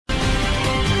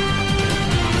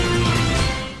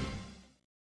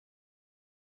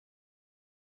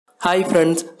Hi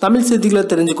friends, Tamil செய்திகளை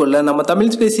தெரிஞ்சுக்கொள்ள நம்ம Tamil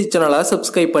Spacey சேனலை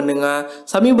சப்ஸ்கிரைப் பண்ணுங்க.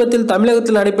 சமீபத்தில்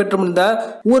தமிழகத்தில் நடைபெற்றிருந்த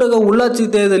ஊரக உள்ளாட்சி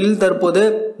தேர்தலில் தற்போது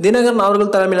தினகரன்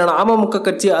அவர்கள் தலைமையிலான அமமுக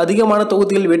கட்சி அதிகமான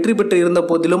தொகுதிகளில் வெற்றி பெற்று இருந்த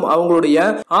போதிலும் அவங்களுடைய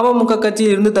அமமுக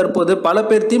கட்சியில் இருந்து தற்போது பல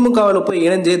பேர் திமுகவில் போய்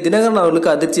இணைஞ்சு தினகரன்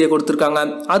அவர்களுக்கு அதிர்ச்சியை கொடுத்திருக்காங்க.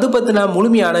 அது பத்தின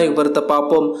முழுமையான விவரத்தை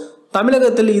பார்ப்போம்.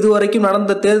 தமிழகத்தில் இதுவரைக்கும்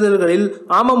நடந்த தேர்தல்களில்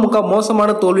அமமுக மோசமான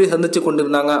தோல்வியை சந்திச்சு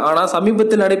கொண்டிருந்தாங்க. ஆனால்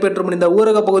சமீபத்தில் நடைபெற்று முடிந்த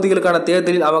ஊரக பகுதிகளுக்கான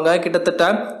தேர்தலில் அவங்க கிட்டத்தட்ட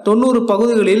 90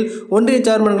 பகுதிகளில் ஒன்றிய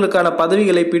சேர்மன்களுக்கான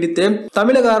பதவிகளை பிடித்து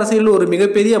தமிழக அரசியலில் ஒரு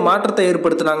மிகப்பெரிய மாற்றத்தை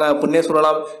ஏற்படுத்தினாங்க அப்படின்னே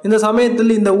சொல்லலாம். இந்த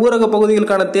சமயத்தில் இந்த ஊரக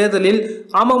பகுதிகளுக்கான தேர்தலில்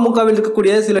அமமுகவில்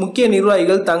இருக்கக்கூடிய சில முக்கிய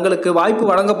நிர்வாகிகள் தங்களுக்கு வாய்ப்பு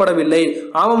வழங்கப்படவில்லை,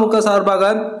 அமமுக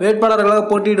சார்பாக வேட்பாளர்களாக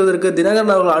போட்டியிடுவதற்கு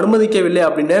தினகரன் அவர்கள் அனுமதிக்கவில்லை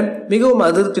அப்படின்னு மிகவும்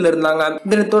அதிருப்தியில் இருந்தாங்க.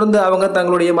 இதனைத் தொடர்ந்து அவங்க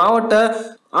தங்களுடைய மாவட்ட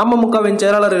அமமுகவின்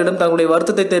செயலாளர்களிடம் தங்களுடைய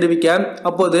வருத்தத்தை தெரிவிக்க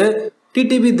அப்போது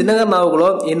டிடிவி தினகரன் அவர்களோ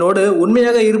என்னோடு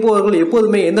உண்மையாக இருப்பவர்கள்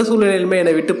எப்போதுமே எந்த சூழ்நிலையிலுமே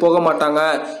என்னை விட்டு போக மாட்டாங்க,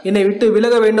 என்னை விட்டு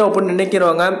விலக வேண்டும் அப்படின்னு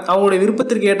நினைக்கிறவங்க அவங்களுடைய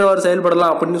விருப்பத்திற்கு ஏற்றவாறு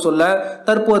செயல்படலாம் அப்படின்னு சொல்ல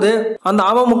தற்போது அந்த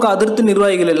அமமுக அதிருப்தி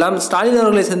நிர்வாகிகள் எல்லாம் ஸ்டாலின்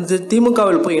அவர்களை சந்தித்து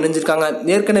திமுகவில் போய் இணைஞ்சிருக்காங்க.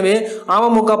 ஏற்கனவே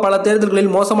அமமுக பல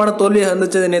தேர்தல்களில் மோசமான தோல்வியை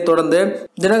சந்தித்ததனை தொடர்ந்து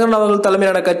தினகரன் அவர்கள்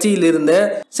தலைமையிலான கட்சியில் இருந்து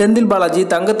செந்தில் பாலாஜி,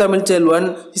 தங்க தமிழ்ச்செல்வன்,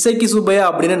 இசைக்கு சுப்பையா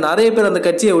அப்படின்னு நிறைய பேர் அந்த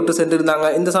கட்சியை விட்டு சென்றிருந்தாங்க.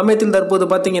 இந்த சமயத்தில் தற்போது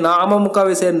பார்த்தீங்கன்னா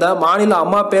அமமுகவை சேர்ந்த மாநில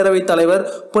அம்மா பேரவை தலைவர்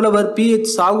புலவர் PH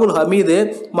சாகுல் ஹமீது,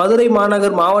 மதுரை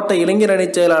மாநகர் மாவட்ட இளைஞர் அணி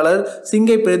செயலாளர்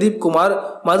சிங்கை பிரதீப் குமார்,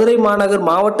 மதுரை மாநகர்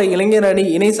மாவட்ட இளைஞர் அணி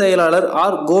இணை செயலாளர்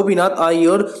R கோபிநாத்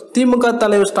ஆகியோர் திமுக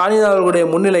தலைவர் ஸ்டாலின் அவர்களுடைய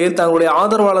முன்னிலையில் தங்களுடைய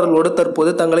ஆதரவாளர்களோடு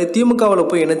தற்போது தங்களை திமுகவில்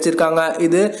போய் இணைச்சிருக்காங்க.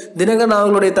 இது தினகரன்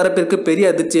அவர்களுடைய தரப்பிற்கு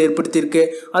பெரிய அதிர்ச்சி ஏற்படுத்தியிருக்கு.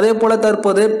 அதே போல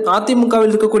தற்போது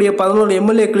அதிமுகவில் இருக்கக்கூடிய 11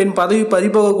 எம்எல்ஏக்களின் பதவி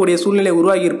பறிபோகக்கூடிய சூழ்நிலை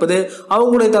உருவாகி இருப்பது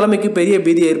அவங்களுடைய தலைமைக்கு பெரிய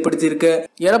பீதியை ஏற்படுத்தியிருக்கு.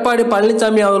 எடப்பாடி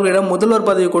பழனிசாமி அவர்களிடம் முதல்வர்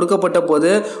பதவி கொடுக்கப்பட்ட போது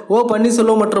ஓ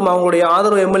பன்னீர்செல்வம் மற்றும் அவங்களுடைய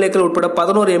ஆதரவு எம்எல்ஏக்கள் உட்பட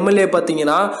 11 எம்எல்ஏ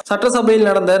பார்த்தீங்கன்னா சட்டசபையில்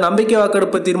நடந்த நம்பிக்கை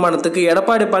வாக்கெடுப்பு தீர்மானத்துக்கு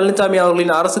எடப்பாடி பழனிசாமி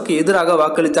அவர்களின் அரசுக்கு எதிராக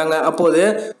வாக்களித்தாங்க. அப்போது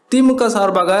திமுக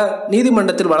சார்பாக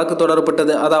நீதிமன்றத்தில் வழக்கு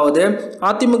தொடரப்பட்டது. அதாவது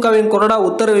அதிமுகவின் கொறடா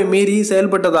உத்தரவை மீறி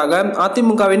செயல்பட்டதாக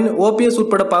அதிமுகவின் OPS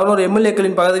உட்பட 11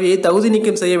 எம்எல்ஏக்களின் பதவியை தகுதி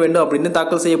நீக்கம் செய்ய வேண்டும் அப்படின்னு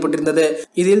தாக்கல் செய்யப்பட்டிருந்தது.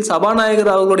 இதில்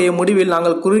சபாநாயகர் அவர்களுடைய முடிவில்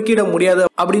நாங்கள் குறுக்கிட முடியாது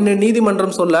அப்படின்னு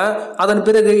நீதிமன்றம் சொல்ல அதன்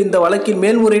பிறகு இந்த வழக்கில்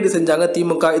மேல்முறையீடு செஞ்சாங்க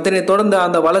திமுக. இதனைத் தொடர்ந்து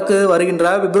அந்த வழக்கு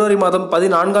வருகின்ற பிப்ரவரி மாதம்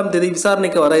 14ஆம் தேதி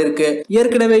விசாரணைக்கு வர இருக்கு.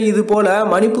 ஏற்கனவே இது போல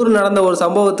மணிப்பூரில் நடந்த ஒரு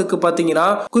சம்பவத்துக்கு பாத்தீங்கன்னா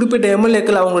குறிப்பிட்ட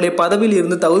எம்எல்ஏக்கள் அவங்களுடைய பதவியில்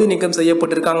இருந்து தகுதி நீக்கம்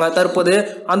செய்யப்பட்டிருக்காங்க. தற்போது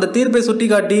அந்த தீர்ப்பை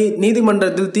சுட்டிக்காட்டி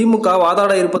நீதிமன்றத்தில் திமுக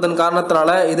வாதாட இருப்பதன் காரணத்தினால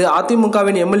இது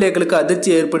அதிமுகவின் எம்எல்ஏக்களுக்கு அதிர்ச்சி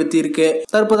ஏற்படுத்தி இருக்கு.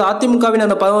 தற்போது அதிமுகவின்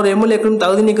அந்த 11 எம்எல்ஏக்களும்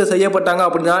தகுதி நீக்கம் செய்யப்பட்டாங்க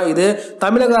அப்படின்னா இது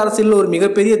தமிழக அரசியல் ஒரு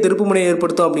மிகப்பெரிய திருப்புமுனையை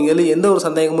ஏற்படுத்தும் அப்படிங்கிறது எந்த ஒரு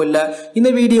சந்தேகமும் இல்லை.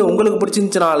 இந்த வீடியோ உங்களுக்கு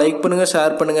பிடிச்சிருந்துச்சுன்னா லைக் பண்ணுங்க,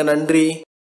 ஷேர் பண்ணுங்க. நன்றி.